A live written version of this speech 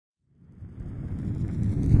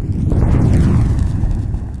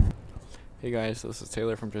Hey guys, this is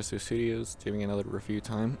Taylor from Just Studios doing another review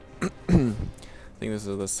time. I think this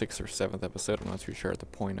is the 6th or 7th episode. I'm not too sure at the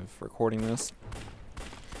point of recording this.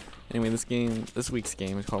 Anyway, this week's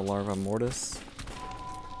game is called Larva Mortus.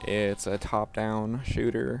 It's a top-down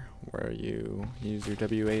shooter where you use your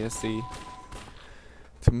WASD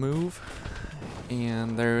to move,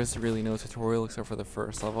 and there is really no tutorial except for the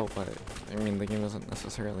first level, but I mean the game doesn't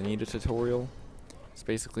necessarily need a tutorial. So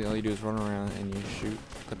basically all you do is run around and you shoot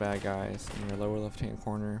the bad guys in your lower left hand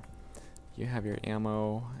corner. You have your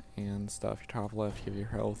ammo and stuff, your top left, you have your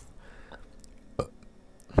health,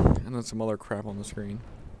 and then some other crap on the screen.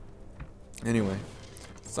 Anyway,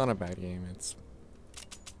 it's not a bad game, it's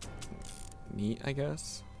neat, I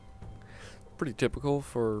guess. Pretty typical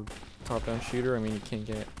for top-down shooter. I mean, you can't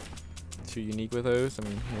get too unique with those. I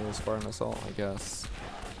mean, Halo, Spartan Assault, I guess,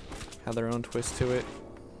 had their own twist to it,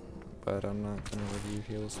 but I'm not going to review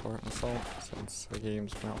Halo, Spartan Assault since the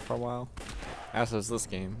game's been out for a while. As is this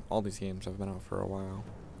game. All these games have been out for a while.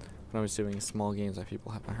 When I was doing small games that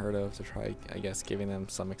people haven't heard of to try, I guess, giving them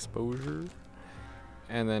some exposure,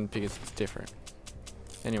 and then because it's different.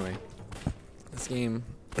 Anyway, this game,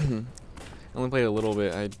 I only played a little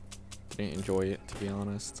bit. I didn't enjoy it, to be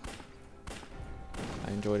honest.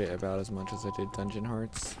 I enjoyed it about as much as I did Dungeon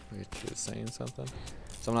Hearts, which is saying something.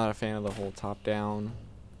 So I'm not a fan of the whole top-down,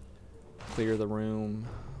 clear the room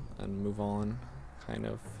and move on kind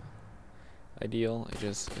of ideal.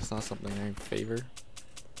 It's not something I favor.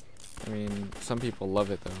 I mean, some people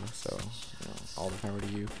love it though, so you know, all the power to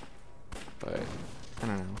you. But I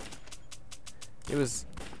don't know. It was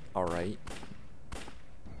alright,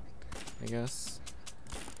 I guess.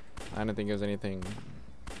 I didn't think it was anything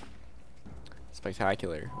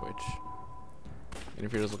spectacular, which, and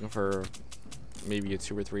if you're just looking for maybe a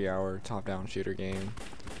 2 or 3 hour top-down shooter game,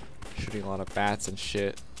 shooting a lot of bats and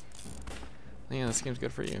shit, yeah, this game's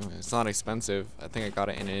good for you. It's not expensive. I think I got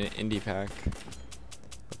it in an indie pack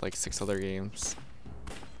with like 6 other games.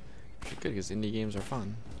 Which is good because indie games are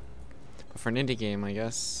fun. But for an indie game, I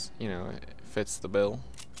guess, you know, it fits the bill.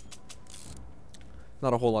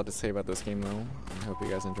 Not a whole lot to say about this game though. I hope you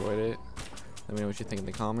guys enjoyed it. Let me know what you think in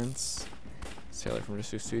the comments. It's Taylor from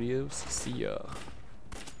Just Studios. See ya.